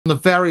The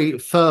very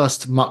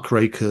first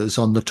Muckrakers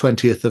on the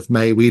 20th of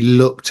May, we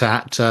looked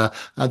at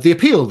the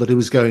appeal that he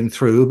was going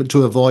through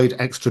to avoid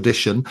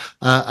extradition.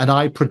 And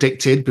I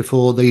predicted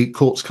before the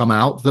courts come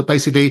out that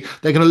basically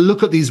they're going to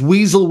look at these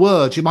weasel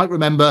words. You might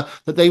remember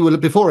that they were,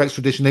 before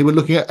extradition, they were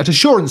looking at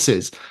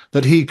assurances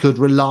that he could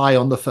rely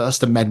on the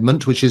First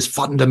Amendment, which is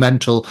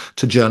fundamental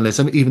to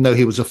journalism, even though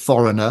he was a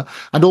foreigner,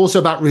 and also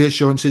about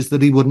reassurances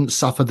that he wouldn't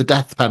suffer the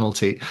death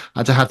penalty,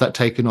 and to have that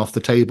taken off the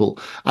table.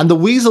 And the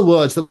weasel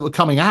words that were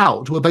coming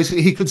out were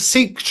basically he could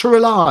seek to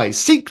rely,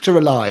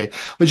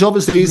 which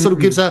obviously sort of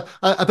gives a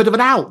bit of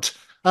an out.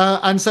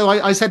 And so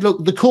I said,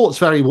 look, the courts,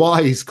 very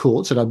wise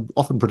courts, and I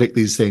often predict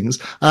these things,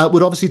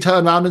 would obviously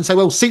turn around and say,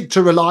 well, seek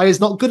to rely is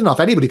not good enough.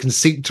 Anybody can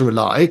seek to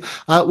rely.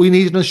 We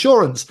need an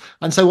assurance.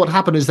 And so what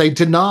happened is they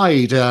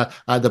denied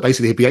that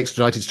basically he'd be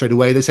extradited straight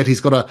away. They said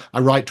he's got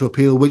a right to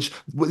appeal, which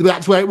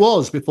that's where it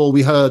was before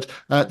we heard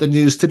the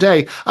news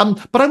today.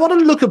 But I want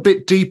to look a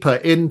bit deeper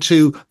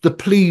into the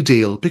plea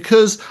deal,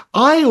 because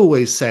I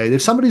always say that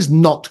if somebody's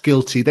not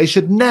guilty, they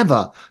should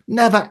never,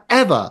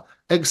 ever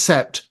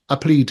accept a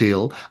plea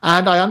deal.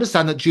 And I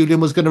understand that Julian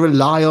was going to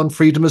rely on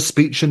freedom of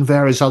speech and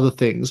various other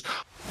things.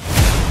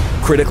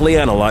 Critically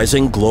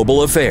analyzing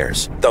global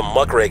affairs, the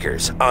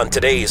Muckrakers on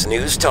today's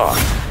News Talk,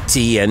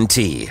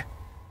 TNT.